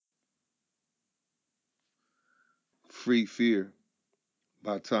Free Fear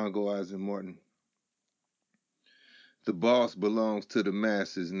by Tongo Isaac Morton. The boss belongs to the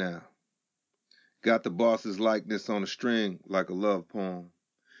masses now. Got the boss's likeness on a string like a love poem.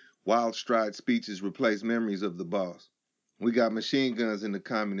 Wild stride speeches replace memories of the boss. We got machine guns in the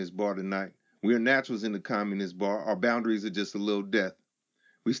communist bar tonight. We are naturals in the communist bar. Our boundaries are just a little death.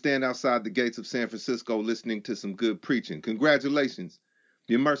 We stand outside the gates of San Francisco listening to some good preaching. Congratulations.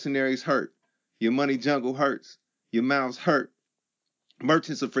 Your mercenaries hurt. Your money jungle hurts. Your mouths hurt.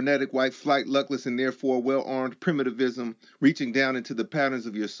 Merchants of frenetic white flight, luckless and therefore well-armed primitivism, reaching down into the patterns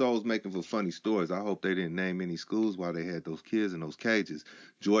of your souls, making for funny stories. I hope they didn't name any schools while they had those kids in those cages.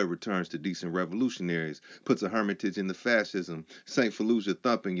 Joy returns to decent revolutionaries, puts a hermitage in the fascism. St. Fallujah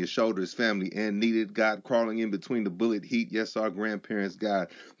thumping your shoulders, family and needed. God crawling in between the bullet heat. Yes, our grandparents' God.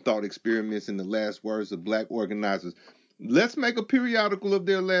 Thought experiments in the last words of black organizers. Let's make a periodical of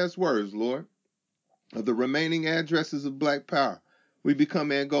their last words, Lord. Of the remaining addresses of black power. We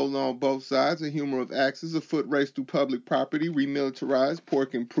become Angola on both sides, a humor of axes, a foot race through public property, remilitarized,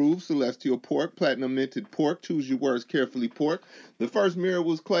 pork improved, celestial pork, platinum minted pork, choose your words carefully pork. The first mirror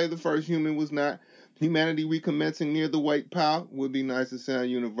was clay, the first human was not. Humanity recommencing near the white power would be nice to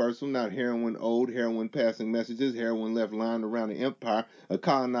sound universal, not heroin old, heroin passing messages, heroin left lying around the empire, a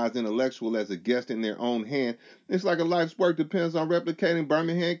colonized intellectual as a guest in their own hand. It's like a life's work depends on replicating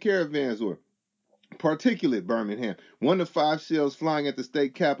Birmingham caravans or particulate Birmingham. 1 to 5 shells flying at the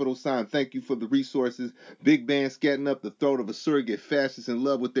state capitol sign. Thank you for the resources. Big band scatting up the throat of a surrogate fascist in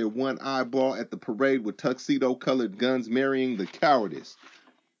love with their one eyeball at the parade with tuxedo-colored guns marrying the cowardice.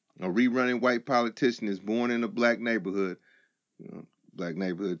 A rerunning white politician is born in a black neighborhood. Black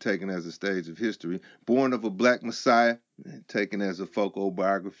neighborhood taken as a stage of history. Born of a black messiah, taken as a folk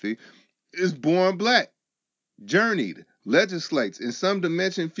biography. Is born black. Journeyed, legislates, in some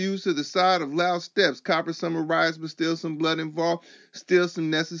dimension fused to the side of loud steps, copper summer riots, but still some blood involved, still some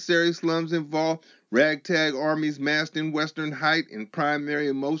necessary slums involved, ragtag armies massed in western height, and primary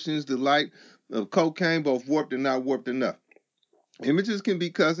emotions delight of cocaine, both warped and not warped enough. Images can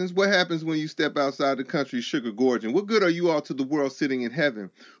be cousins. What happens when you step outside the country's sugar gorging? What good are you all to the world sitting in heaven?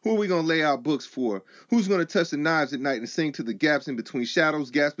 Who are we going to lay out books for? Who's going to touch the knives at night and sing to the gaps in between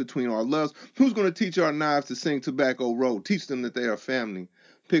shadows, gaps between our loves? Who's going to teach our knives to sing Tobacco Road? Teach them that they are family.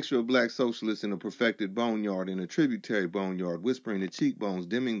 Picture a black socialist in a perfected boneyard, in a tributary boneyard, whispering the cheekbones,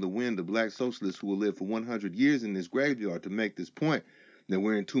 dimming the wind of black socialists who will live for 100 years in this graveyard to make this point. That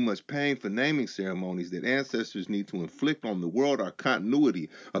we're in too much pain for naming ceremonies, that ancestors need to inflict on the world our continuity.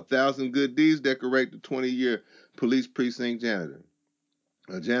 1,000 good deeds decorate the 20-year police precinct janitor.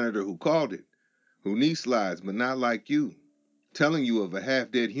 A janitor who called it, who knee slides, but not like you. Telling you of a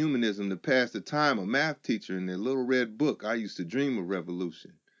half-dead humanism to pass the time, a math teacher in their little red book. I used to dream of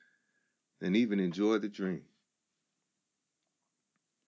revolution and even enjoy the dream.